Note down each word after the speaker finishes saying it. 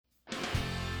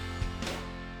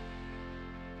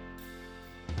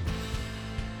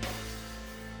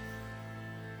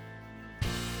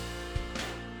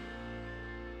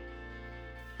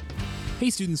Hey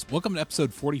students, welcome to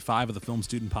episode 45 of the Film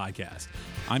Student Podcast.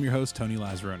 I'm your host, Tony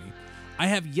Lazzaroni. I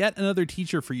have yet another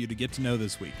teacher for you to get to know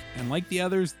this week, and like the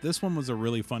others, this one was a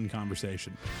really fun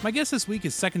conversation. My guest this week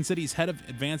is Second City's head of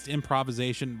advanced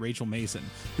improvisation, Rachael Mason,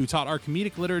 who taught our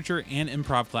comedic literature and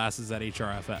improv classes at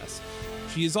HRFS.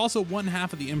 She is also one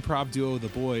half of the improv duo The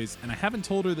Boys, and I haven't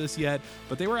told her this yet,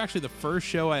 but they were actually the first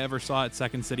show I ever saw at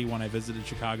Second City when I visited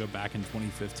Chicago back in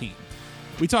 2015.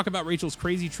 We talk about Rachel's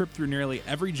crazy trip through nearly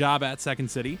every job at Second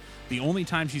City, the only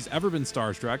time she's ever been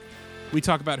starstruck. We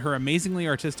talk about her amazingly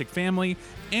artistic family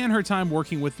and her time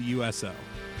working with the USO.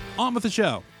 On with the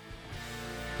show.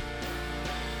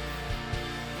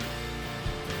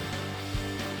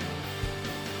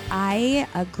 I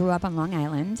grew up on Long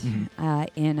Island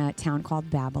in a town called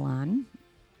Babylon.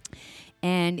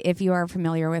 And if you are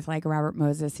familiar with like Robert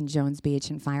Moses and Jones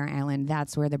Beach and Fire Island,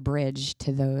 that's where the bridge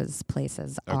to those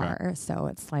places are. So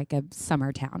it's like a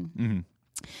summer town. Mm-hmm.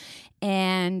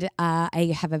 And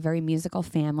I have a very musical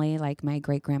family. Like my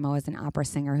great-grandma was an opera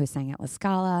singer who sang at La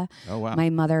Scala. Oh, wow. My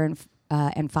mother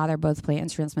and father both play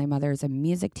instruments. My mother is a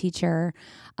music teacher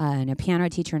and a piano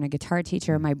teacher and a guitar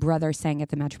teacher. My brother sang at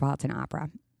the Metropolitan Opera.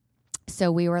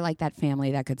 So we were like that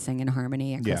family that could sing in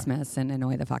harmony at Christmas and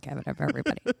annoy the fuck out of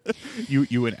everybody.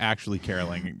 You would actually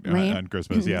caroling on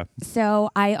Christmas, yeah. So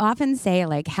I often say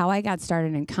like how I got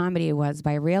started in comedy was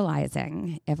by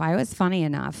realizing if I was funny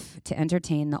enough to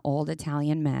entertain the old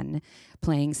Italian men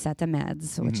playing Sette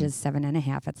Mezz, which is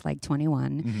 7.5, it's like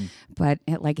 21. But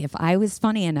if I was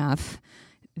funny enough,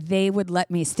 they would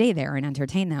let me stay there and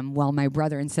entertain them while my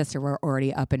brother and sister were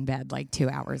already up in bed like 2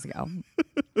 hours ago.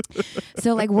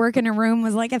 So like work in a room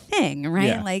was like a thing, right?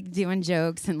 Yeah. Like doing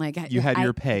jokes and like you had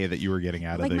your pay that you were getting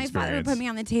out of the experience. Like my father would put me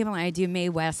on the table and I do Mae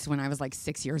West when I was like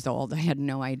 6 years old. I had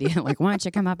no idea. Like, why don't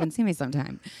you come up and see me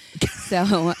sometime?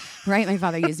 So, right, my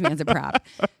father used me as a prop.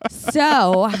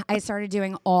 So I started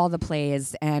doing all the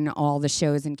plays and all the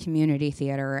shows in community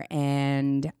theater,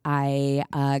 and I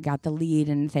got the lead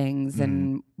in things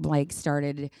and like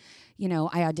started. You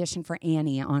know, I auditioned for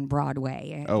Annie on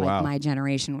Broadway. Oh, wow. My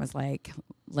generation was like,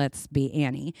 let's be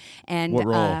Annie. And what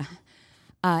role?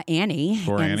 Annie.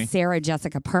 For and Annie? Sarah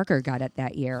Jessica Parker got it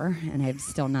that year, and I've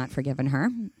still not forgiven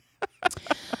her.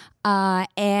 Then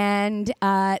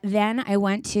I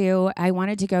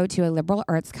wanted to go to a liberal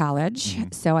arts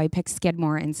college, so I picked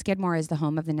Skidmore, and Skidmore is the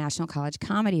home of the National College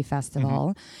Comedy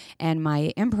Festival, and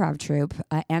my improv troupe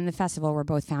and the festival were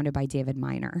both founded by David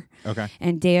Miner. Okay.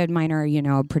 And David Miner, you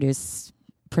know, produces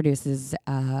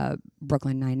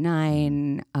Brooklyn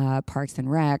Nine-Nine, Parks and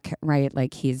Rec, right?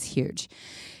 Like he's huge.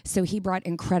 So he brought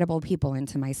incredible people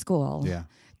into my school. Yeah.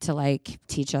 To like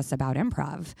teach us about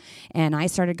improv. And I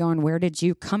started going, where did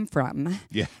you come from?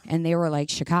 Yeah. And they were like,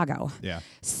 Chicago. Yeah.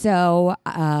 So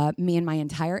me and my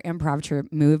entire improv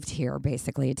troupe moved here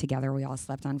basically together. We all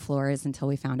slept on floors until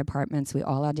we found apartments. We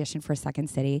all auditioned for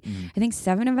Second City. I think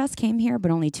 7 of us came here,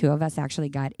 but only 2 of us actually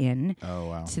got in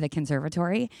to the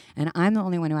conservatory. And I'm the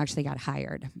only one who actually got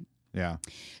hired. Yeah.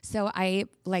 So I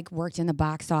like worked in the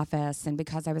box office, and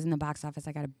because I was in the box office,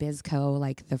 I got a BizCo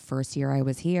like the first year I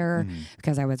was here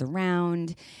because I was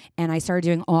around, and I started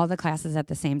doing all the classes at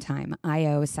the same time.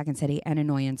 IO, Second City, and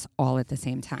Annoyance all at the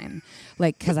same time.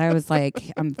 Like, because I was like,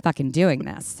 I'm fucking doing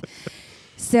this.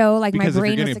 So, like, because my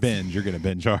brain if you're going to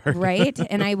binge hard. Right?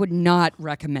 And I would not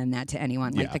recommend that to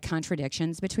anyone. Like, the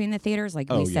contradictions between the theaters, like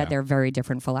we said, they're very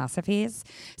different philosophies.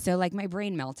 So, like, my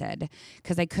brain melted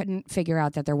because I couldn't figure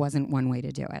out that there wasn't one way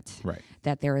to do it. Right.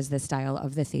 That there is the style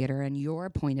of the theater and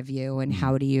your point of view and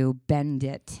how do you bend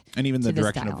it. And even the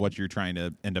direction of what you're trying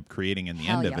to end up creating in the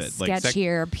end of it. Like sketch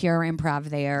here, pure improv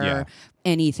there. Yeah.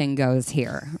 Anything goes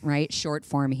here, right? Short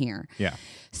form here. Yeah.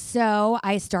 So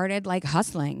I started like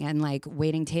hustling and like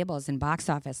waiting tables in box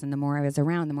office. And the more I was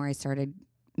around, the more I started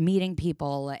meeting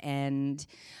people and,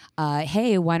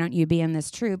 hey, why don't you be in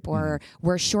this troupe? Or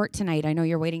we're short tonight. I know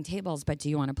you're waiting tables, but do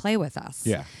you want to play with us?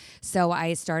 Yeah. So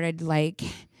I started like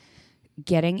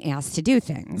getting asked to do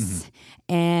things.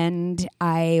 And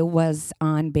I was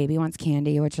on Baby Wants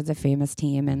Candy, which was a famous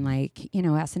team. And like, you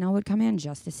know, SNL would come in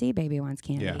just to see Baby Wants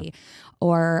Candy. Yeah.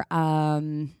 Or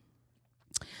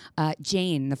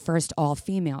Jane, the first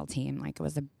all-female team. Like it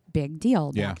was a big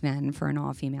deal back then for an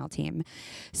all-female team.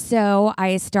 So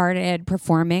I started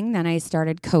performing, then I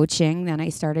started coaching, then I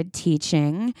started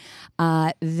teaching.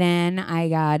 Then I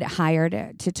got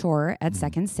hired to tour at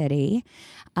Second City.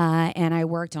 And I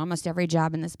worked almost every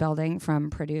job in this building, from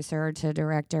producer to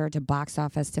director to box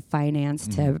office to finance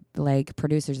to like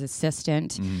producer's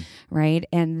assistant, right?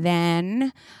 And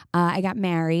then I got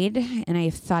married and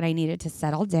I thought I needed to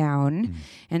settle down.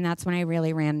 And that's when I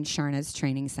really ran Sharna's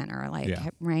training center, like,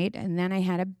 right? right? And then I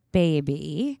had a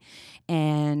baby,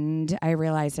 and I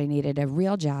realized I needed a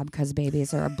real job because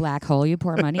babies are a black hole you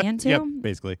pour money into. Yep,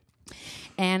 basically.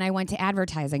 And I went to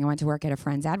advertising. I went to work at a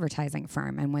friend's advertising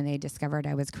firm. And when they discovered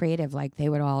I was creative, like they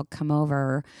would all come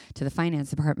over to the finance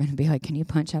department and be like, can you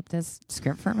punch up this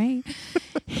script for me?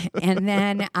 And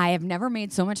then I have never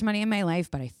made so much money in my life,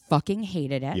 but I fucking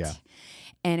hated it. Yeah.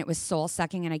 And it was soul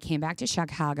sucking. And I came back to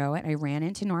Chicago and I ran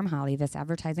into Norm Holly. This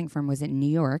advertising firm was in New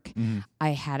York. Mm-hmm.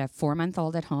 I had a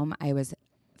 4-month-old at home. I was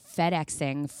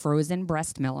FedExing frozen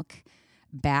breast milk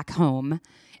back home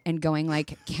and going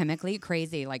like chemically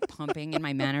crazy, like pumping in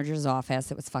my manager's office.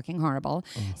 It was fucking horrible.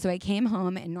 Oh. So I came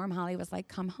home and Norm Holly was like,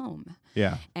 come home.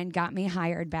 Yeah. And got me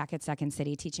hired back at Second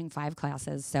City teaching 5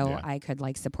 classes so I could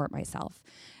like support myself.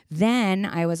 Then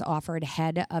I was offered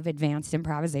head of advanced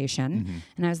improvisation. Mm-hmm.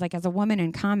 And I was like, as a woman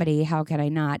in comedy, how could I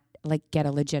not like get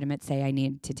a legitimate say I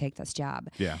need to take this job?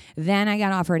 Yeah. Then I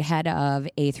got offered head of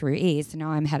A through E. So now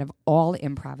I'm head of all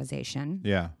improvisation.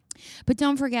 Yeah. But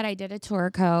don't forget, I did a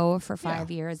tour co for 5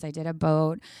 years. I did a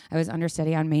boat. I was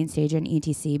understudy on Main Stage and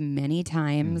ETC many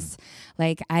times.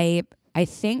 Like I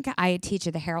think I teach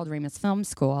at the Harold Ramis Film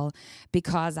School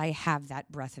because I have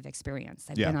that breadth of experience.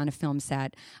 I've been on a film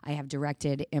set. I have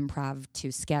directed improv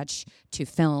to sketch to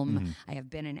film. Mm-hmm. I have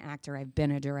been an actor. I've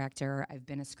been a director. I've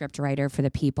been a script writer for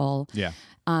the people. Yeah.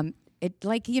 It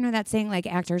like, you know, that saying like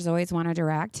actors always want to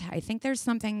direct. I think there's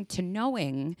something to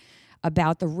knowing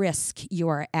about the risk you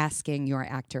are asking your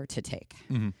actor to take,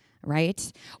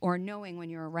 right? Or knowing when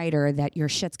you're a writer that your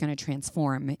shit's going to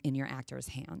transform in your actor's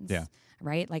hands,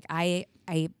 right? Like I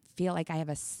feel like I have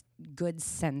a good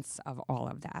sense of all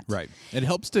of that. Right. It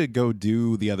helps to go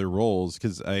do the other roles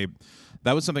because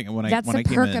that was something when I That's when the I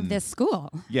came perk in, of this school.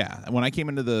 Yeah, when I came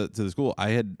into the school, I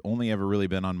had only ever really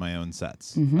been on my own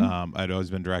sets. I'd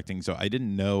always been directing, so I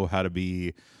didn't know how to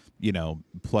be, you know,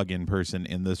 plug-in person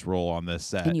in this role on this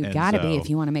set. And you got to be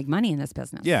if you want to make money in this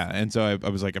business. Yeah, and so I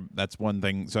was like, that's one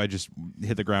thing. So I just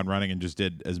hit the ground running and just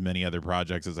did as many other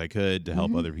projects as I could to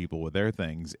help other people with their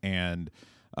things. And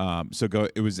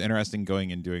it was interesting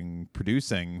going and doing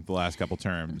producing the last couple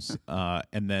terms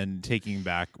and then taking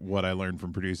back what I learned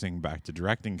from producing back to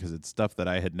directing because it's stuff that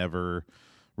I had never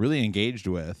really engaged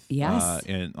with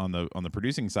on the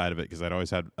producing side of it because I'd always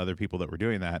had other people that were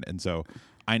doing that, and so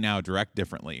I now direct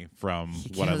differently from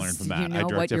what I learned from that. You know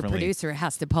what your producer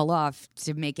has to pull off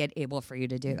to make it able for you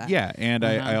to do that. Yeah, and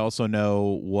I also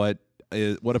know what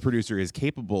a producer is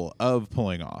capable of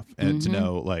pulling off, and to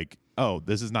know like, oh,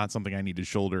 this is not something I need to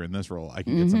shoulder in this role. I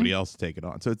can get somebody else to take it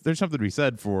on. So there's something to be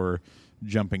said for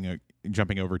jumping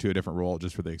over to a different role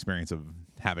just for the experience of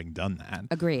having done that.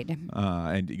 Agreed.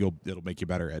 And it'll make you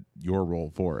better at your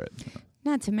role for it.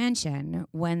 Not to mention,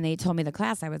 when they told me the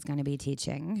class I was going to be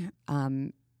teaching,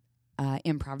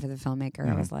 improv for the filmmaker,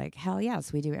 I was like, hell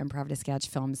yes, we do improv to sketch.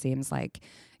 Film seems like,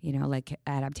 you know, like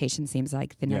adaptation seems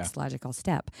like the next logical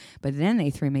step. But then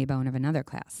they threw me a bone of another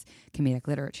class, comedic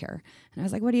literature. And I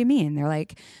was like, what do you mean? They're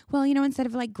like, well, you know, instead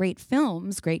of like great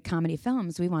films, great comedy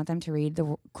films, we want them to read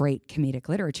the great comedic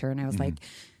literature. And I was like,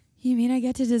 you mean I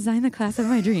get to design the class of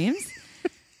my dreams?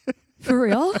 For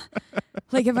real?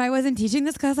 Like if I wasn't teaching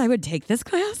this class, I would take this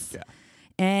class? Yeah.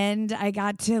 And I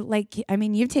got to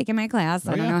you've taken my class.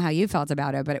 I don't know how you felt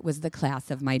about it, but it was the class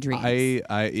of my dreams.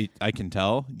 I can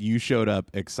tell you showed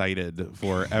up excited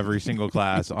for every single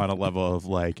class on a level of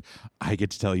like, I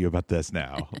get to tell you about this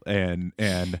now, and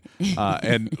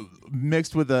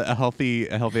mixed with a healthy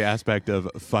aspect of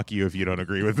fuck you if you don't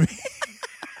agree with me.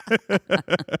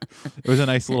 It was a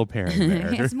nice little pairing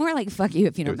there. It's more like fuck you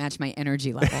if you don't match my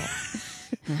energy level.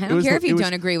 I don't care if you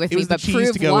don't agree with me, but prove why. It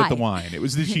was the cheese to go with the wine. It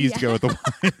was the cheese to go with the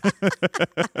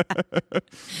wine.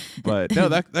 But no,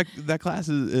 that class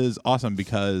is awesome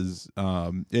because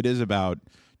it is about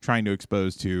trying to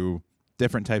expose to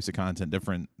different types of content,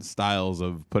 different styles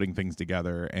of putting things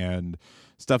together, and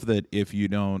stuff that if you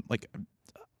don't like,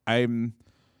 I'm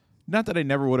not that I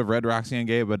never would have read Roxanne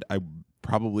Gay, but I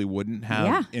probably wouldn't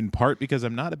have, in part because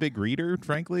I'm not a big reader,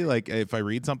 frankly. Like if I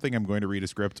read something, I'm going to read a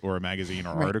script or a magazine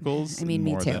or articles. I mean,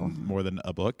 me too. More than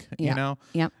a book, you know?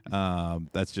 Yep.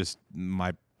 That's just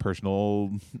my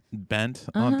personal bent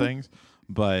on things.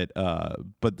 But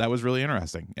that was really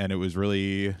interesting, and it was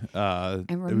really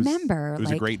and remember, it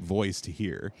was a great voice to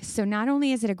hear. So not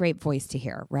only is it a great voice to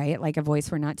hear, right? Like a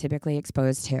voice we're not typically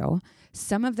exposed to.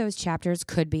 Some of those chapters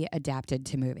could be adapted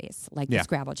to movies, like the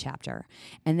Scrabble chapter,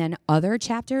 and then other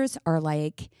chapters are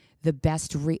like the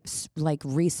best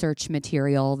research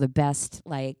material, the best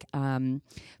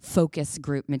focus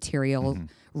group material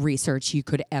research you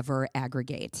could ever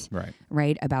aggregate.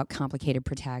 Right, about complicated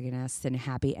protagonists and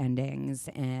happy endings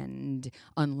and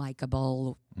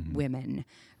unlikable women.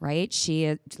 Right,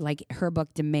 she her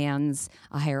book demands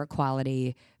a higher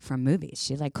quality from movies.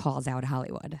 She calls out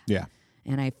Hollywood. Yeah,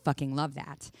 and I fucking love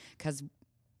that because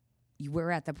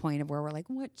we're at the point of where we're like,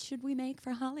 what should we make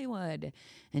for Hollywood?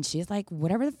 And she's like,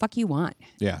 whatever the fuck you want.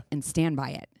 Yeah. And stand by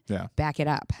it. Yeah. Back it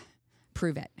up.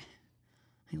 Prove it.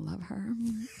 I love her.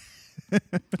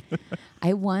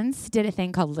 I once did a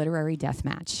thing called Literary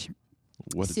Deathmatch.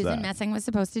 What's Susan that? Messing was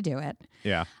supposed to do it.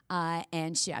 Yeah.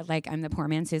 And she, I'm the poor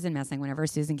man Susan Messing. Whenever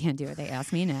Susan can't do it, they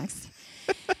ask me next.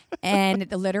 And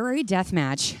the Literary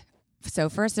Deathmatch. So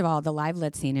first of all, the live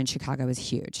lit scene in Chicago is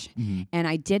huge. And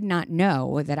I did not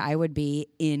know that I would be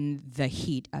in the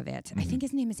heat of it. I think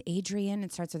his name is Adrian.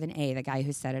 It starts with an A, the guy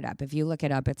who set it up. If you look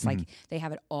it up, it's they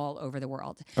have it all over the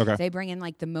world. Okay. They bring in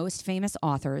the most famous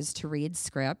authors to read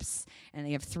scripts, and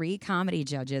they have 3 comedy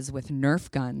judges with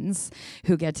Nerf guns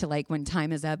who get to, when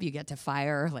time is up, you get to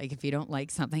fire. If you don't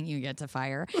like something, you get to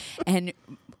fire. And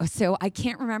so I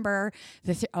can't remember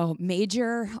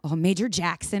Major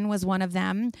Jackson was one of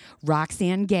them.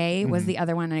 Roxanne Gay was the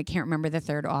other one, and I can't remember the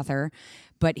third author,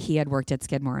 but he had worked at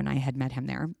Skidmore, and I had met him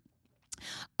there.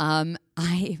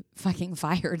 I fucking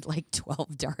fired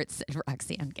 12 darts at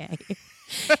Roxanne Gay.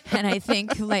 And I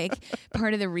think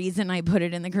part of the reason I put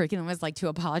it in the curriculum was to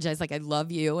apologize. I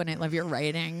love you and I love your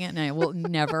writing and I will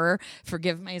never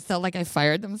forgive myself. I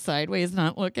fired them sideways,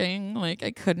 not looking. I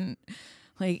couldn't.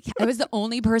 I was the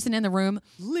only person in the room,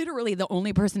 literally the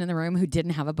only person in the room who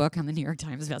didn't have a book on the New York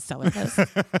Times bestseller list.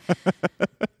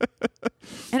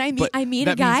 And I meet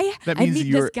a guy. That means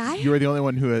this guy. You're the only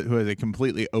one who has a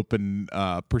completely open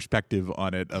perspective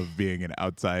on it of being an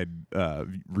outside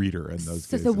reader in those cases.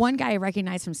 So the one guy I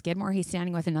recognized from Skidmore, he's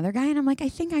standing with another guy, and I'm like, I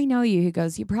think I know you. He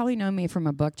goes, you probably know me from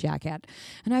a book jacket.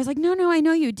 And I was like, no, I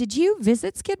know you. Did you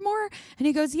visit Skidmore? And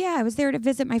he goes, yeah, I was there to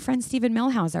visit my friend Stephen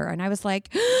Milhauser. And I was like,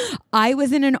 I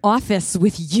was in an office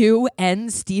with you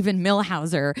and Stephen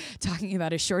Milhauser talking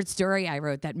about a short story I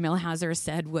wrote that Milhauser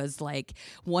said was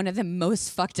one of the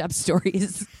most fucked up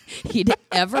stories he'd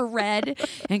ever read,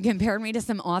 and compared me to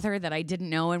some author that I didn't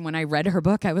know. And when I read her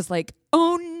book, I was like,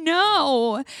 oh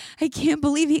no, I can't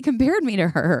believe he compared me to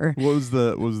her. What was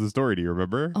the story? Do you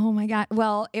remember? Oh my God.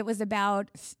 Well, it was about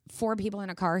 4 people in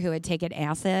a car who had taken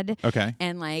acid. Okay.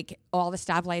 And all the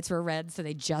stoplights were red, so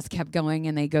they just kept going,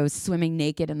 and they go swimming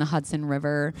naked in the Hudson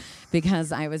River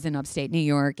because I was in upstate New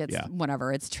York. It's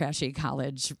whatever. It's trashy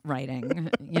college writing,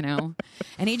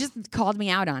 And he just called me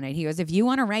out on it. He goes, if you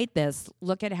want to write this,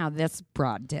 look at how this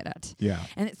broad did it. Yeah.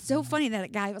 And it's so funny that a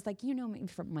guy was like, you know me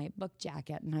from my book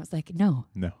jacket. And I was like, no.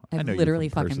 I've know literally you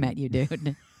from fucking person. met you,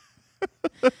 dude.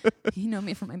 You know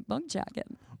me from my book jacket.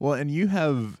 Well, and you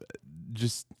have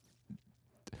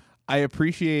I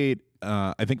appreciate,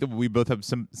 I think that we both have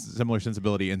some similar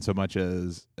sensibility in so much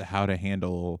as how to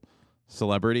handle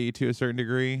celebrity to a certain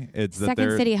degree. It's that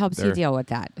Second City helps you deal with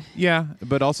that. Yeah,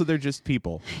 but also they're just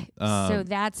people. So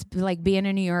that's being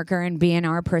a New Yorker and being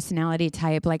our personality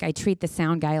type. I treat the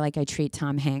sound guy like I treat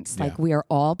Tom Hanks. We are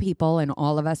all people and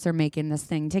all of us are making this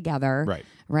thing together.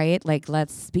 Right?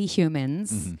 Let's be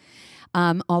humans.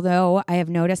 Although I have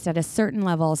noticed at a certain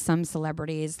level, some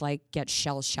celebrities get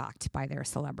shell-shocked by their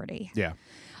celebrity. Yeah.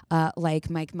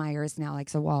 Mike Myers now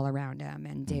likes a wall around him,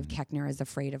 and Dave Koechner is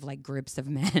afraid of groups of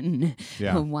men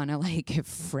who want to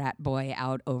frat boy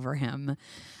out over him.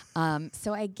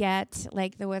 So I get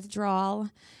the withdrawal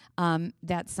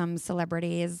that some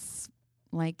celebrities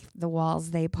the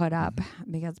walls they put up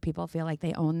because people feel like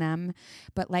they own them.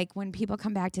 But when people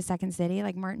come back to Second City,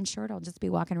 Martin Short will just be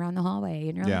walking around the hallway,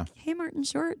 and you're like, hey, Martin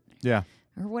Short. Yeah.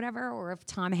 Or whatever, or if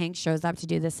Tom Hanks shows up to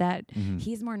do the set,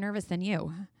 he's more nervous than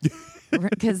you.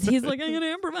 Because he's like, I'm going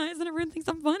to improvise and everyone thinks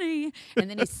I'm funny. And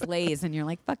then he slays and you're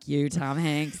like, fuck you, Tom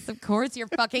Hanks. Of course you're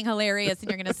fucking hilarious and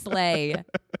you're going to slay.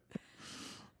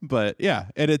 But yeah,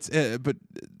 and but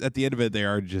at the end of it,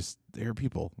 they're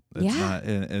people.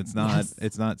 It's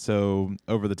not so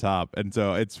over the top. And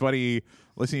so it's funny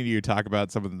listening to you talk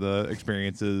about some of the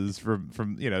experiences from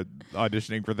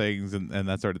auditioning for things and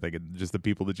that sort of thing, and just the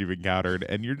people that you've encountered,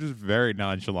 and you're just very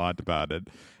nonchalant about it.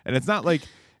 And it's not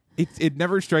it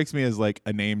never strikes me as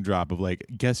a name drop of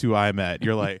guess who I met.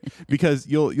 You're because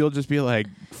you'll just be like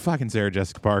fucking Sarah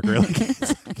Jessica Parker.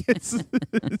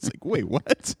 It's wait,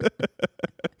 what?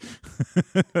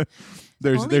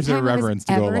 There's a reverence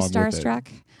to go along starstruck.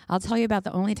 with it. I'll tell you about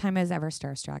the only time I was ever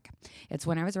starstruck. It's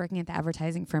when I was working at the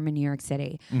advertising firm in New York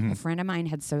City. A friend of mine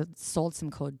had sold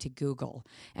some code to Google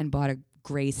and bought a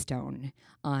Greystone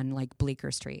on like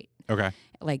Bleecker Street. Okay.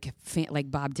 Like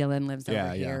Bob Dylan lives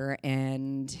over here,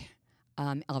 and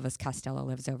Elvis Costello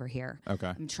lives over here. Okay.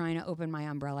 I'm trying to open my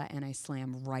umbrella, and I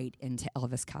slam right into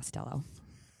Elvis Costello.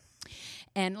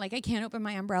 And like I can't open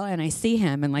my umbrella, and I see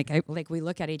him, and we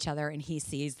look at each other, and he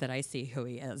sees that I see who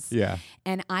he is. Yeah.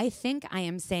 And I think I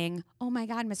am saying, "Oh my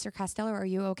God, Mr. Costello, are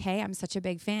you okay? I'm such a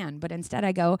big fan." But instead,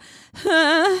 I go,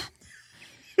 "Huh?"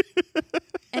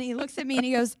 And he looks at me and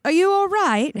he goes, "Are you all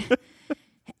right?"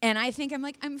 And I think I'm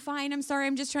like, "I'm fine. I'm sorry.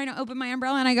 I'm just trying to open my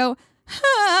umbrella." And I go,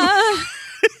 "Huh?"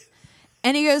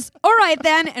 And he goes, "All right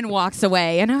then," and walks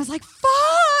away. And I was like,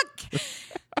 "Fuck!"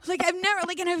 Like I've never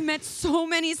and I've met so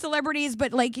many celebrities,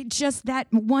 but like just that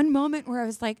one moment where I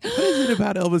was like, "What is it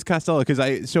about Elvis Costello?" Because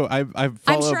I follow I'm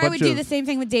sure I would do the same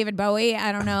thing with David Bowie.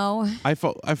 I don't know. I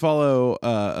follow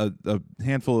a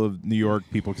handful of New York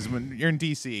people, because when you're in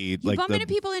DC, you bump into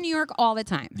people in New York all the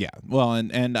time. Yeah, well,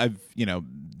 and I've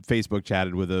Facebook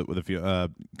chatted with a few.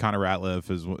 Connor Ratliff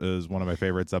is one of my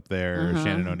favorites up there.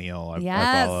 Shannon O'Neill,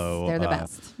 I follow. They're the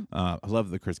best. I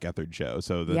love the Chris Gethard show.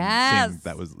 So the same,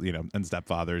 that was and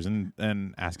Stepfathers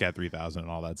and Ask At 3000 and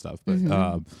all that stuff.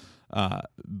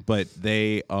 But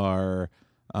they are.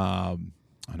 I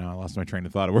know I lost my train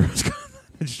of thought of where I was going.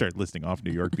 I just started listing off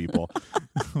New York people,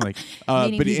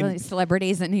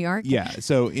 celebrities in New York. Yeah.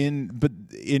 So in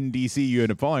DC, you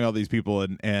end up following all these people,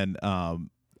 and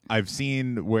I've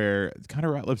seen where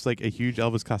Connor Ratliff's like a huge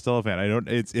Elvis Costello fan.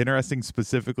 It's interesting,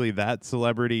 specifically that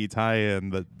celebrity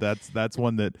tie-in, that's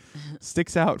one that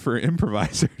sticks out for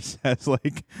improvisers as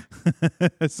like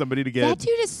as somebody to get. That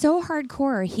dude is so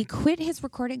hardcore. He quit his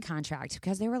recording contract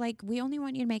because they were like, "We only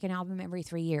want you to make an album every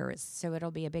 3 years, so it'll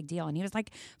be a big deal." And he was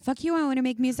like, "Fuck you, I want to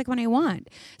make music when I want."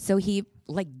 So he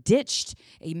like ditched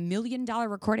 $1 million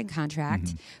recording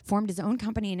contract, formed his own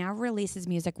company, and now releases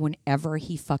music whenever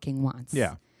he fucking wants.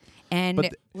 Yeah. And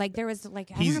there was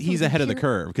he's ahead of the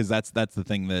curve, because that's the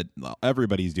thing that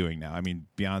everybody's doing now. I mean,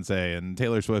 Beyonce and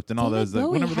Taylor Swift and all those,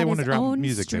 whenever they want to drop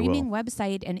music, they will. Streaming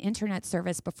website and internet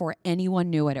service before anyone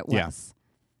knew what it was. Yeah.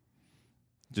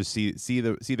 Just see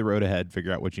the road ahead,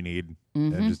 figure out what you need,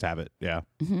 and just have it. Yeah.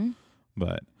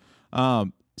 But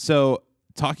so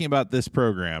talking about this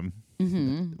program,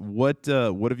 what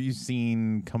have you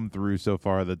seen come through so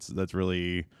far that's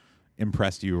really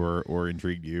impressed you or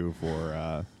intrigued you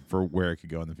for where it could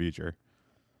go in the future?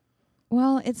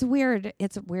 Well, it's weird.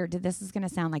 This is going to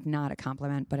sound like not a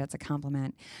compliment, but it's a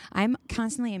compliment. I'm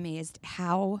constantly amazed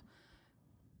how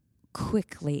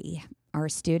quickly our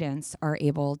students are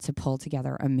able to pull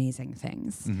together amazing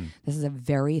things. This is a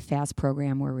very fast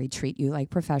program where we treat you like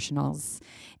professionals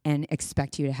and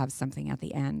expect you to have something at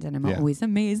the end. And I'm always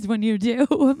amazed when you do.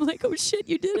 I'm like, "Oh shit,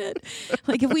 you did it."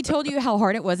 Like if we told you how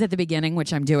hard it was at the beginning,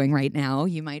 which I'm doing right now,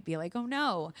 you might be like, "Oh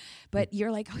no." But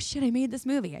you're like, "Oh shit, I made this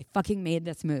movie. I fucking made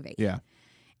this movie." Yeah.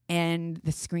 And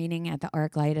the screening at the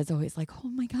ArcLight is always like, "Oh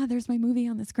my God, there's my movie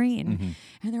on the screen."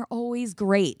 And they're always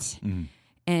great.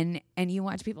 And you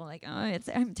watch people like, "Oh,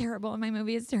 I'm terrible, and my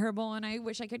movie is terrible, and I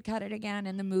wish I could cut it again."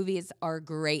 And the movies are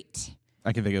great.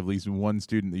 I can think of at least one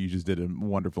student that you just did a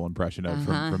wonderful impression of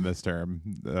from this term.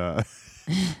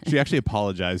 She actually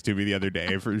apologized to me the other day.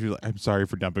 She was like, "I'm sorry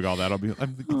for dumping all that."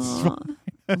 It's fine.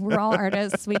 We're all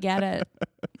artists. We get it.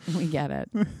 We get it.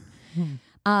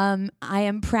 I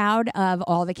am proud of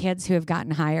all the kids who have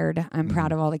gotten hired. I'm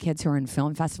proud of all the kids who are in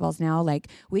film festivals now. Like,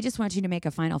 we just want you to make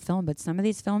a final film, but some of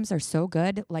these films are so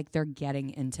good, like they're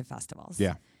getting into festivals.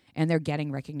 Yeah. And they're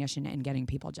getting recognition and getting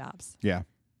people jobs. Yeah.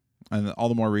 And all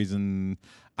the more reason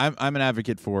I'm an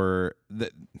advocate for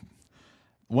that.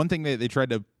 One thing that they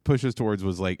tried to push us towards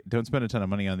was like, don't spend a ton of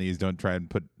money on these. Don't try and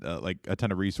put like a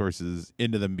ton of resources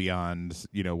into them beyond,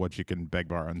 what you can beg,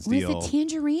 borrow, and steal. Was it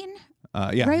Tangerine?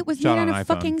 Yeah, right. Was made on a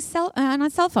fucking cell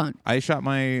phone. I shot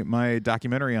my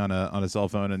documentary on a cell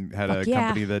phone and had a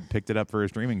company that picked it up for a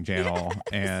streaming channel,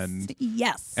 and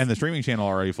the streaming channel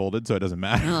already folded, so it doesn't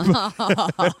matter.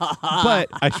 But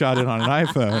I shot it on an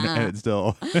iPhone, and it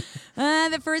still.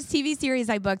 The first TV series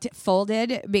I booked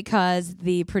folded because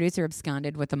the producer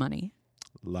absconded with the money.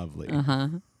 Lovely.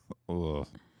 What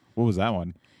was that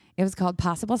one? It was called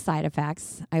Possible Side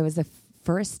Effects. I was a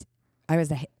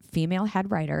female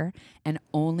head writer and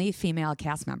only female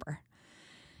cast member.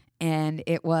 And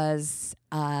it was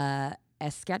a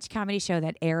sketch comedy show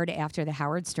that aired after the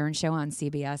Howard Stern show on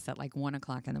CBS at like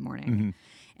 1:00 in the morning.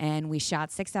 And we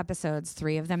shot 6 episodes,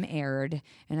 3 of them aired,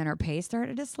 and then our pay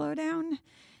started to slow down.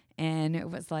 And it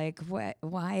was like,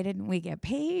 why didn't we get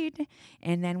paid?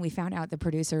 And then we found out the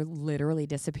producer literally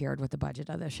disappeared with the budget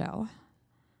of the show.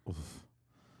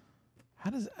 How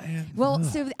does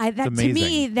that to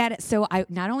me I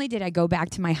not only did I go back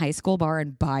to my high school bar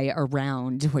and buy a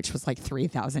round, which was like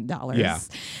 $3,000. Yeah.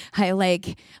 I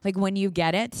like when you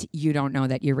get it, you don't know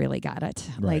that you really got it.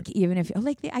 Right. Like even if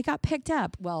I got picked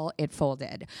up, well, it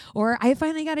folded, or I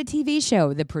finally got a TV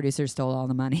show. The producer stole all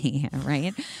the money.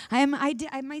 Right.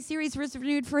 My series was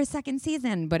renewed for a second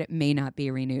season, but it may not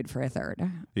be renewed for a third.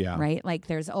 Yeah. Right. Like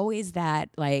there's always that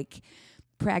like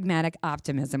pragmatic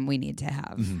optimism we need to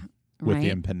have. Mm-hmm. With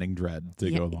the impending dread to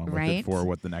go along with it for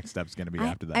what the next step's going to be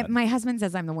after that. My husband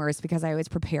says I'm the worst because I always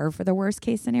prepare for the worst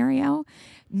case scenario,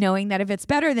 knowing that if it's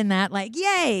better than that, like,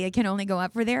 yay, it can only go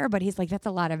up for there. But he's like, that's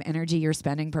a lot of energy you're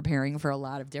spending preparing for a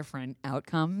lot of different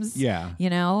outcomes. Yeah. You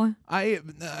know?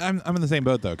 I'm in the same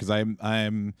boat, though, because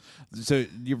I'm... So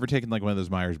you ever taken like one of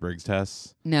those Myers-Briggs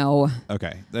tests? No.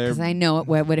 Okay. Because I know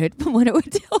what it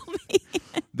would tell me.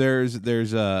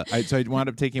 So I wound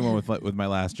up taking one with my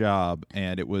last job,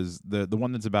 and it was the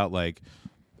one that's about like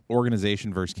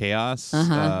organization versus chaos.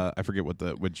 I forget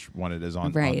which one it is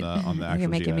on the actual You're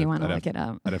making sheet. me want to look it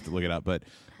up. I'd have to look it up, but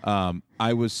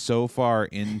I was so far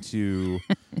into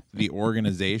the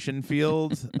organization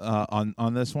field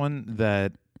on this one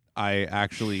that I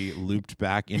actually looped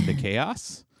back into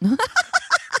chaos.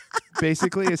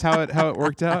 Basically, is how it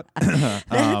worked out.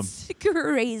 That's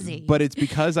crazy. But it's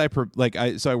because I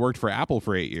worked for Apple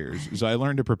for 8 years, so I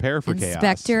learned to prepare for chaos.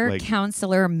 Inspector,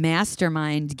 counselor,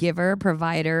 mastermind, giver,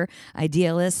 provider,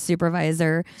 idealist,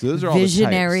 supervisor, so those are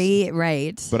visionary, all the types.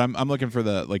 Right? But I'm looking for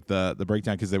the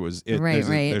breakdown because there's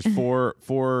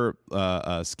four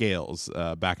scales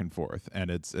back and forth,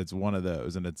 and it's one of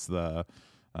those, and it's the.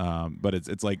 But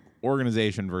it's like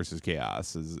organization versus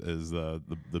chaos is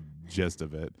the gist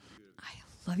of it.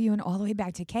 I love you, and all the way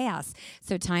back to chaos.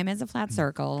 So time is a flat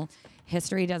circle.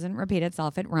 History doesn't repeat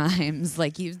itself; it rhymes.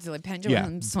 Like the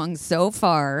pendulum swung so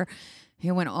far,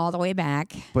 it went all the way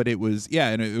back. But it was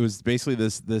and it was basically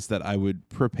this that I would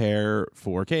prepare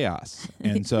for chaos,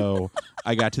 and so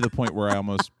I got to the point where I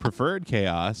almost preferred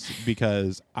chaos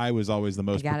because I was always the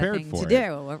most prepared for it.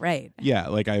 Do right. Yeah,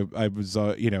 like I was,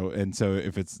 and so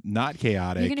if it's not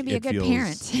chaotic, you're going to be a good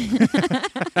parent.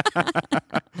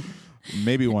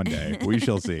 Maybe one day we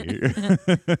shall see.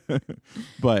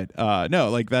 But no,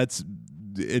 like it's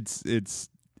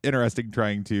interesting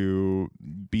trying to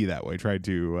be that way, trying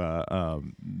to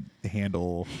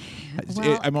handle.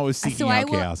 I'm always seeking out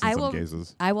chaos in some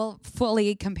cases. I will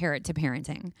fully compare it to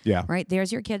parenting. Yeah. Right?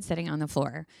 There's your kid sitting on the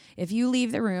floor. If you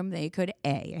leave the room, they could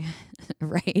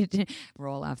right?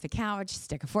 Roll off the couch,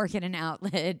 stick a fork in an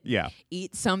outlet,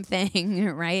 eat something,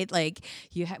 right? Like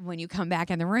when you come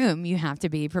back in the room, you have to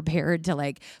be prepared to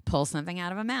like pull something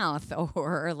out of a mouth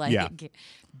or like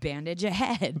bandage a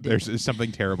head. There's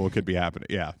something terrible could be happening.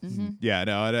 Yeah. Mm-hmm. Yeah,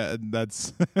 no,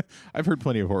 that's I've heard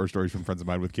plenty of horror stories from friends of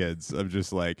mine with kids of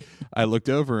just like I looked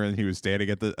over and he was standing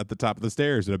at the top of the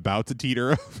stairs and about to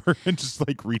teeter over and just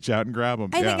like reach out and grab him.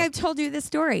 I think I've told you this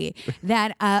story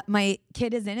that my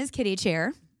kid is in his kiddie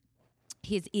chair.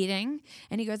 He's eating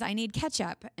and he goes, I need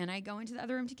ketchup. And I go into the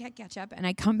other room to get ketchup and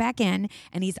I come back in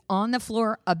and he's on the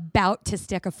floor about to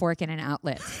stick a fork in an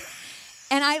outlet.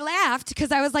 And I laughed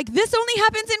because I was like, this only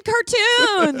happens in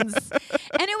cartoons.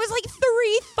 And it was like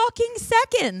 3 fucking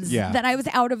seconds that I was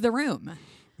out of the room.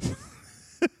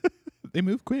 They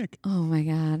move quick. Oh my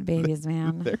God, babies,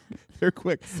 man. They're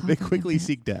quick. They quickly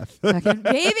seek death. Fucking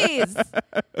babies.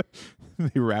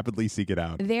 They rapidly seek it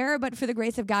out. There, but for the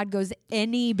grace of God goes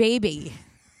any baby.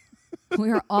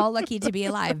 We are all lucky to be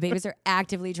alive. Babies are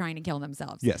actively trying to kill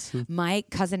themselves. Yes. My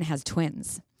cousin has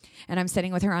twins. And I'm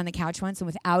sitting with her on the couch once, and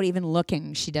without even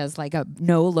looking, she does like a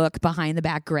no-look behind the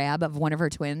back grab of one of her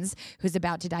twins who's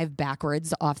about to dive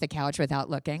backwards off the couch without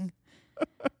looking.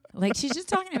 Like, she's just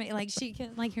talking to me. Like, she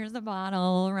can, like, here's the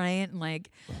bottle, right? And, like,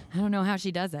 I don't know how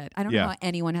she does it. I don't know how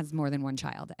anyone has more than one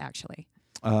child, actually.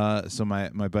 So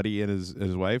my buddy and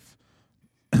his wife,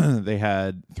 they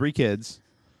had 3 kids.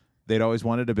 They'd always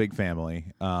wanted a big family,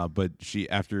 but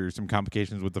after some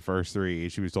complications with the first 3,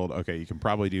 she was told, okay, you can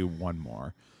probably do 1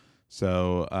 more.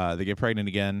 So they get pregnant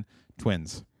again,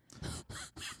 twins.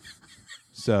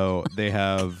 So they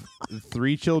have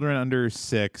 3 children under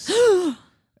 6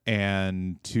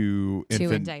 and 2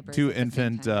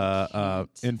 infant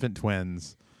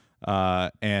twins.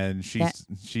 And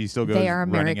she still goes. They are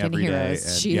running American every heroes. day,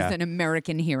 and, She's an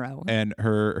American hero. And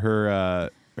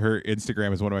her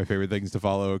Instagram is one of my favorite things to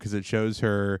follow because it shows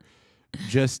her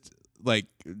just like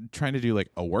trying to do like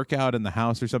a workout in the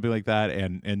house or something like that,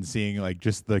 and seeing like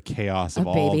just the chaos of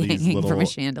all these hanging little from a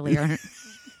chandelier.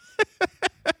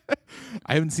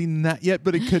 I haven't seen that yet,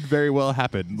 but it could very well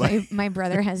happen. My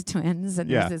brother has twins, and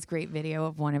there's this great video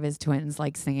of one of his twins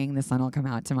like singing "The Sun Will Come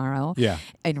Out Tomorrow"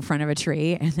 in front of a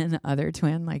tree, and then the other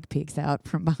twin like peeks out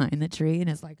from behind the tree and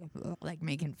is like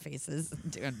making faces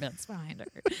and doing bits behind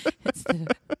her. It's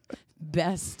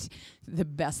the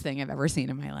best thing I've ever seen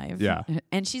in my life. Yeah.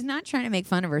 And she's not trying to make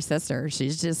fun of her sister.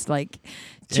 She's just like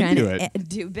trying to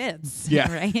do bits.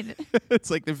 Yeah. Right. It's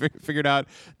like they figured out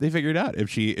if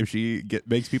she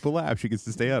makes people laugh, she gets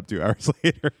to stay up 2 hours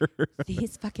later.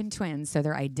 These fucking twins, so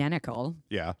they're identical.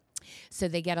 Yeah. So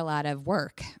they get a lot of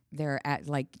work. They're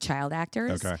child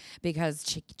actors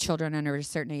because children under a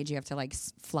certain age, you have to like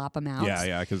flop them out.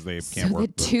 Yeah, because they can't work. So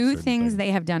the two things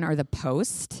they have done are the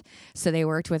post. So they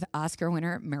worked with Oscar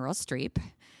winner Meryl Streep.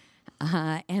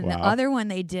 And the other one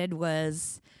they did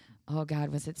was, oh God,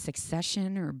 was it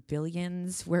Succession or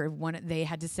Billions, where they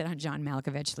had to sit on John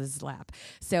Malkovich's lap.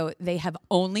 So they have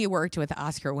only worked with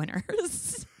Oscar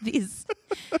winners. These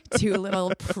two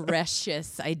little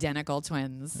precious identical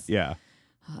twins. Yeah.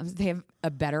 They have a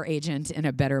better agent and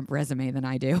a better resume than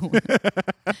I do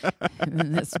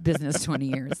in this business 20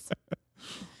 years.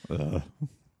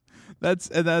 That's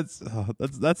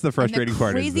the frustrating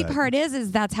part. The crazy part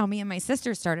is that's how me and my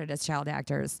sister started as child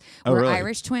actors. We're really?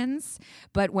 Irish twins,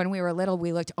 but when we were little,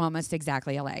 we looked almost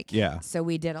exactly alike. Yeah. So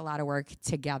we did a lot of work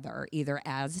together, either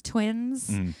as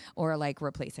twins or like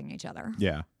replacing each other.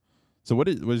 Yeah. So what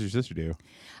does your sister do?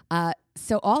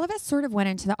 So all of us sort of went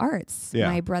into the arts. Yeah.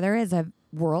 My brother is a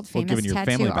world famous given your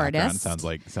tattoo family artist. sounds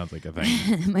like a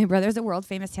thing. My brother's a world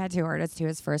famous tattoo artist who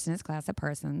was first in his class at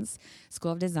Parsons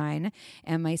School of Design,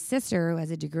 and my sister, who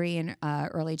has a degree in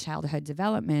early childhood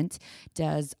development,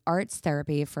 does arts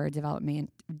therapy for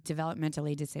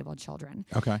developmentally disabled children.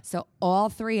 Okay. So all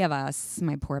three of us,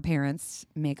 my poor parents,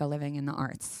 make a living in the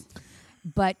arts,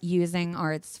 but using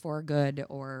arts for good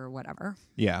or whatever.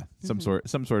 Yeah, some sort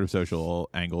of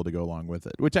social angle to go along with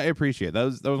it, which I appreciate. That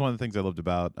was one of the things I loved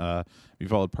about. You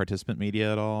followed Participant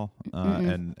Media at all?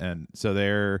 And so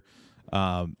they're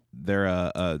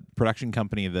a production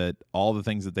company that all the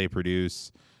things that they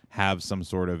produce have some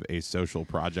sort of a social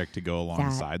project to go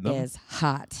alongside them. That is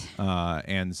hot.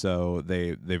 And so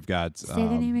they've got Say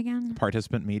the name again.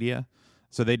 Participant Media.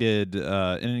 So they did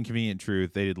An Inconvenient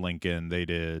Truth. They did Lincoln. They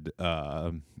did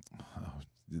Food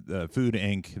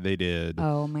Inc. They did.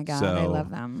 Oh my God, I love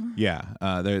them. Yeah,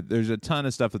 there's a ton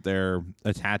of stuff that they're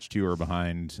attached to or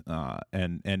behind,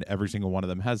 and every single one of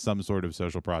them has some sort of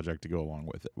social project to go along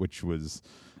with it. Which was,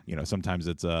 sometimes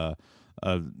it's for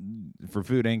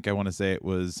Food Inc. I want to say it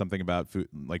was something about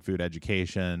food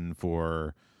education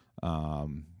for.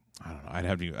 I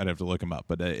don't know. I'd have to look them up,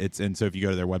 but so if you go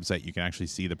to their website, you can actually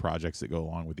see the projects that go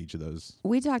along with each of those.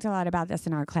 We talked a lot about this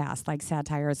in our class. Like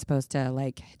satire is supposed to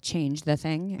like change the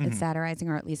thing it's satirizing,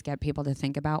 or at least get people to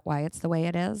think about why it's the way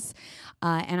it is.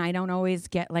 And I don't always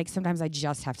get sometimes I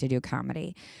just have to do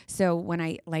comedy. So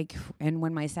when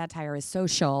when my satire is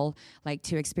social,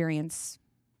 to experience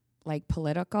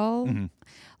political,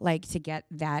 to get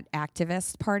that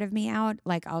activist part of me out,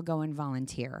 I'll go and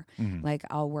volunteer.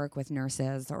 I'll work with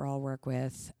nurses or I'll work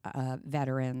with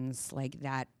veterans.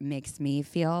 That makes me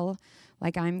feel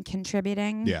like I'm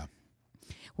contributing. Yeah.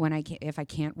 If I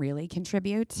can't really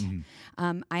contribute.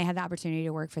 I had the opportunity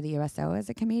to work for the USO as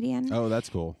a comedian. Oh, that's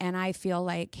cool. And I feel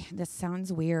like this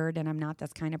sounds weird and I'm not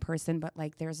this kind of person, but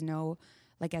there's no,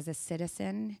 as a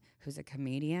citizen who's a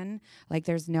comedian,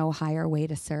 there's no higher way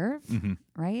to serve,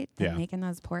 right? Than making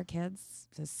those poor kids,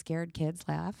 those scared kids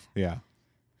laugh. Yeah.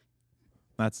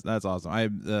 That's awesome.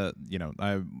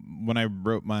 When I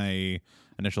wrote my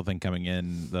initial thing coming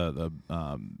in, the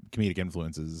comedic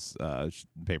influences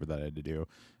paper that I had to do,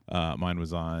 mine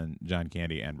was on John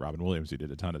Candy and Robin Williams, who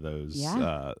did a ton of those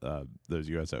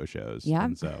USO shows. Yeah.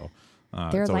 And so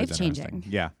they're life-changing.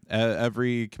 Yeah.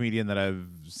 Every comedian that I've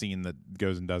seen that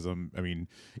goes and does them, I mean,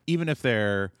 even if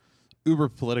they're uber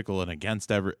political and against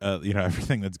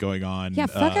everything that's going on. Yeah,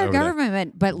 fuck our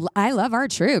government, but I love our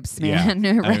troops, man.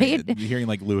 Yeah. Right? I mean, hearing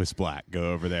Lewis Black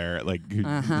go over there,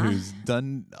 who's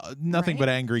done nothing but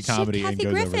angry comedy. Kathy and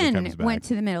goes Griffin over and comes back. went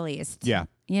to the Middle East. Yeah.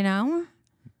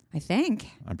 I think.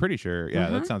 I'm pretty sure. Yeah,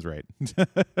 that sounds right.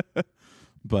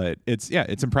 But it's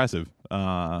impressive.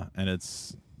 And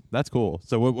that's cool.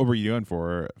 So what were you doing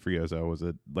for USO? Was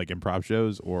it improv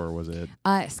shows or was it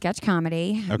sketch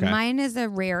comedy? Okay. Mine is a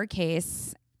rare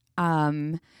case.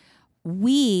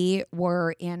 We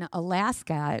were in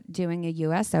Alaska doing a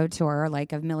USO tour,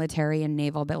 of military and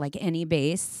naval, but any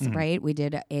base, right? We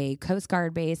did a Coast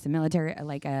Guard base, a military,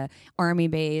 a Army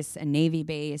base, a Navy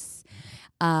base,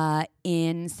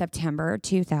 in September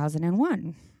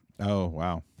 2001. Oh,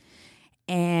 wow.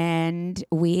 And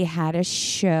we had a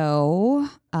show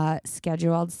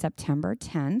scheduled September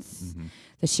 10th. Mm-hmm.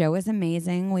 The show was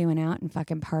amazing. We went out and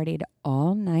fucking partied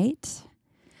all night.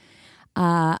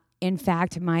 In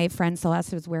fact, my friend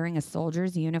Celeste was wearing a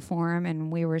soldier's uniform,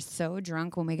 and we were so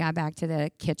drunk when we got back to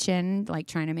the kitchen, like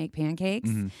trying to make pancakes.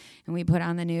 Mm-hmm. And we put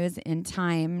on the news in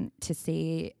time to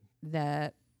see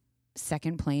the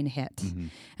second plane hit. Mm-hmm.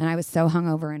 And I was so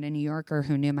hungover, and a New Yorker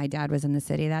who knew my dad was in the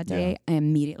city that day, I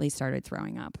immediately started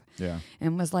throwing up. Yeah.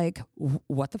 And was like,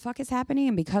 what the fuck is happening?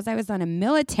 And because I was on a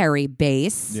military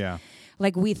base,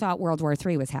 like we thought World War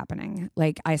III was happening.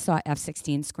 Like I saw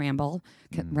F-16 scramble,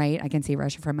 right? I can see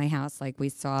Russia from my house. Like we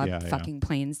saw fucking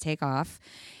planes take off.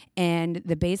 And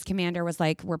the base commander was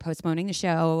like, we're postponing the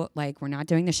show. Like we're not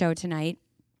doing the show tonight.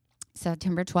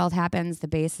 September 12th happens. The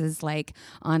base is like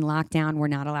on lockdown. We're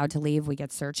not allowed to leave. We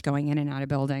get searched going in and out of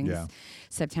buildings. Yeah.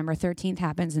 September 13th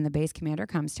happens, and the base commander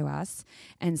comes to us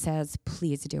and says,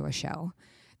 please do a show.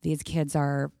 These kids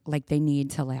are like, they need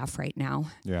to laugh right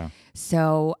now. Yeah.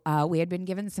 So we had been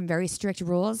given some very strict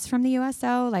rules from the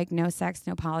USO, like no sex,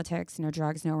 no politics, no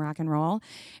drugs, no rock and roll.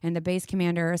 And the base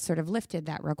commander sort of lifted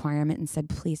that requirement and said,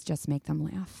 please just make them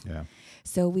laugh. Yeah.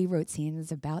 So we wrote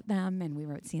scenes about them, and we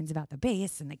wrote scenes about the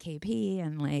base and the KP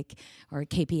and like, or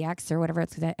KPX or whatever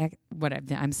it's, whatever.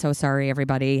 I'm so sorry,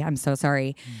 everybody. I'm so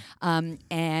sorry.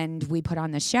 And we put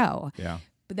on the show. Yeah.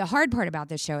 But the hard part about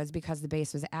this show is because the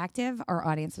base was active, our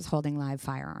audience was holding live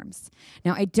firearms.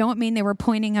 Now, I don't mean they were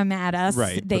pointing them at us.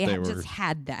 Right, they just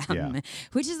had them,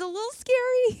 which is a little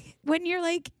scary when you're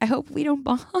like, I hope we don't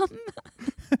bomb.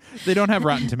 They don't have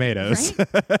Rotten Tomatoes.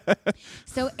 Right?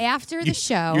 So after the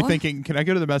show... You're thinking, can I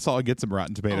go to the mess hall and get some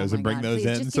Rotten Tomatoes and bring those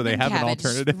in so they have cabbage, an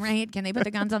alternative? Right? Can they put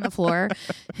the guns on the floor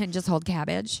and just hold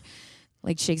cabbage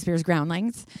like Shakespeare's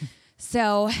groundlings?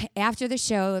 So after the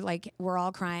show, like we're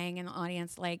all crying in the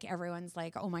audience, like everyone's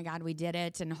like, oh my God, we did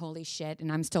it. And holy shit.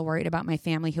 And I'm still worried about my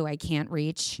family who I can't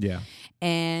reach. Yeah.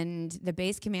 And the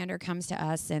base commander comes to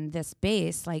us, and this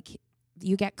base, like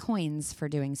you get coins for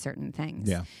doing certain things.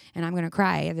 Yeah. And I'm going to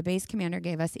cry. The base commander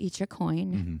gave us each a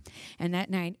coin. Mm-hmm. And that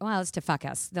night, well, it's to fuck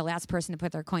us. The last person to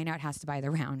put their coin out has to buy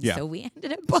the round. Yeah. So we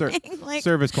ended up buying like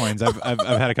service coins. I've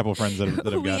had a couple of friends that have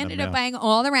gotten them. We ended up buying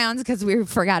all the rounds because we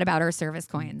forgot about our service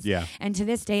coins. Yeah. And to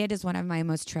this day, it is one of my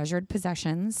most treasured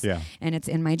possessions. Yeah. And it's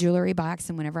in my jewelry box.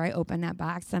 And whenever I open that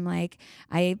box, I'm like,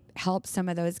 I help some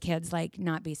of those kids like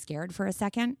not be scared for a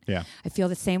second. Yeah. I feel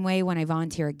the same way when I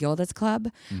volunteer at Gilda's Club.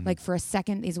 Mm-hmm. Like for a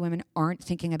second, these women aren't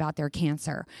thinking about their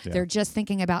cancer. Yeah. They're just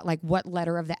thinking about like what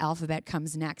letter of the alphabet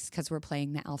comes next because we're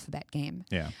playing the alphabet game.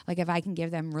 Yeah. Like if I can give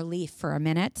them relief for a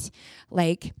minute,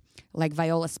 like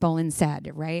Viola Spolin said,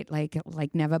 right? Like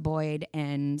Neva Boyd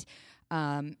and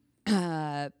Jane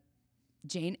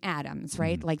Addams,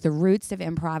 right? Mm-hmm. Like the roots of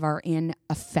improv are in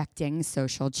affecting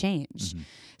social change. Mm-hmm.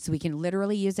 So we can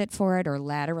literally use it for it or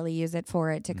laterally use it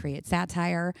for it to create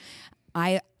satire.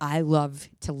 I love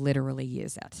to literally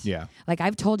use it. Yeah. Like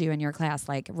I've told you in your class,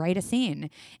 like write a scene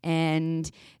and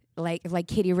like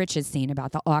Katie Rich's scene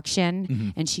about the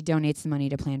auction and she donates the money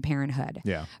to Planned Parenthood.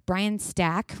 Yeah. Brian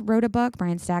Stack wrote a book,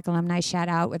 Brian Stack alumni, shout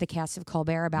out, with the cast of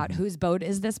Colbert about whose boat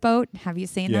is this boat? Have you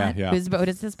seen that? Yeah. Whose boat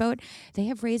is this boat? They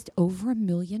have raised over $1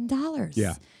 million.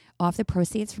 Yeah. Off the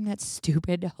proceeds from that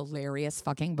stupid, hilarious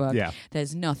fucking book. Yeah.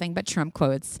 There's nothing but Trump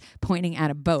quotes pointing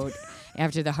at a boat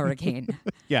after the hurricane.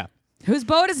 Yeah. Whose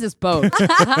boat is this boat?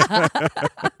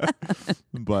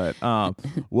 But,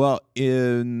 well,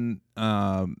 in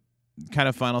kind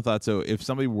of final thought. So if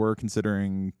somebody were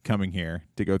considering coming here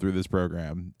to go through this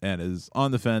program and is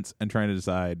on the fence and trying to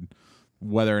decide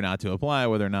whether or not to apply,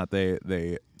 whether or not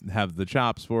they have the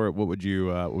chops for it, what would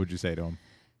you say to them?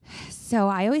 So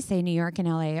I always say New York and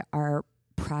LA are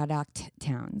product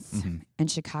towns,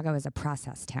 and Chicago is a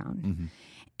process town. Mm-hmm.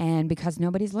 And because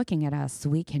nobody's looking at us,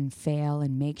 we can fail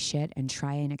and make shit and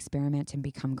try and experiment and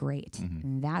become great. Mm-hmm.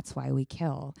 And that's why we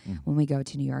kill when we go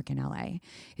to New York and LA.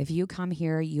 If you come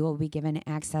here, you will be given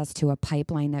access to a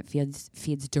pipeline that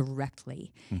feeds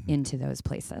directly into those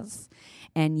places.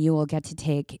 And you will get to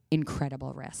take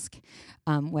incredible risk.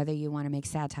 Whether you want to make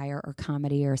satire or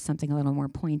comedy or something a little more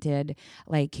pointed,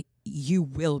 like you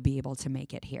will be able to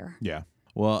make it here. Yeah.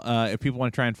 Well, if people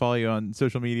want to try and follow you on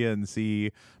social media and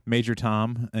see Major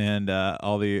Tom and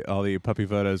all the puppy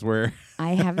photos, where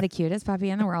I have the cutest puppy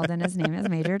in the world, and his name is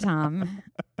Major Tom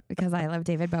because I love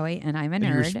David Bowie and I'm a nerd.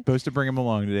 You were supposed to bring him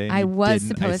along today. And I was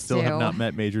supposed to. I still have not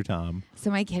met Major Tom.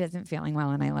 So my kid isn't feeling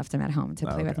well, and I left him at home to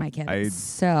play with my kid.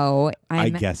 I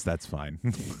guess that's fine.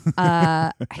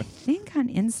 I think on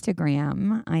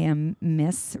Instagram I am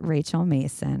Miss Rachael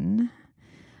Mason.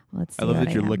 Let's see. I love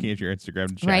that you're looking at your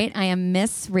Instagram check. Right. I am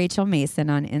Miss Rachael Mason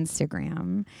on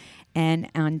Instagram. And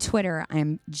on Twitter,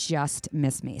 I'm just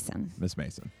Miss Mason. Miss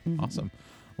Mason. Mm-hmm. Awesome.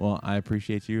 Well, I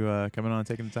appreciate you coming on and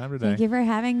taking the time today. Thank you for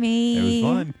having me. It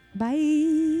was fun.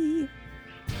 Bye.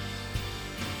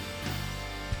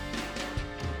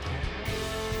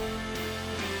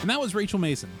 And that was Rachael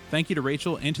Mason. Thank you to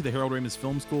Rachael and to the Harold Ramis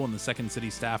Film School and the Second City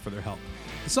staff for their help.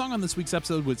 The song on this week's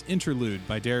episode was Interlude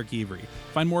by Derek Every.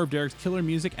 Find more of Derek's killer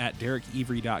music at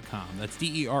derekevery.com. That's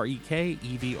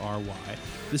DerekEvry.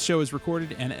 This show is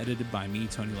recorded and edited by me,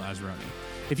 Tony Lazzaroni.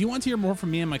 If you want to hear more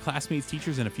from me and my classmates,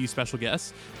 teachers, and a few special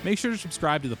guests, make sure to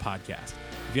subscribe to the podcast.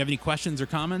 If you have any questions or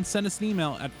comments, send us an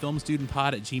email at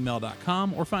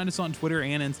filmstudentpod@gmail.com or find us on Twitter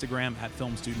and Instagram at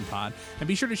filmstudentpod. And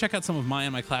be sure to check out some of my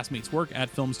and my classmates' work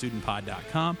at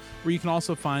filmstudentpod.com, where you can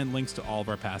also find links to all of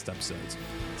our past episodes.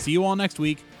 See you all next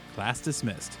week. Class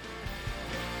dismissed.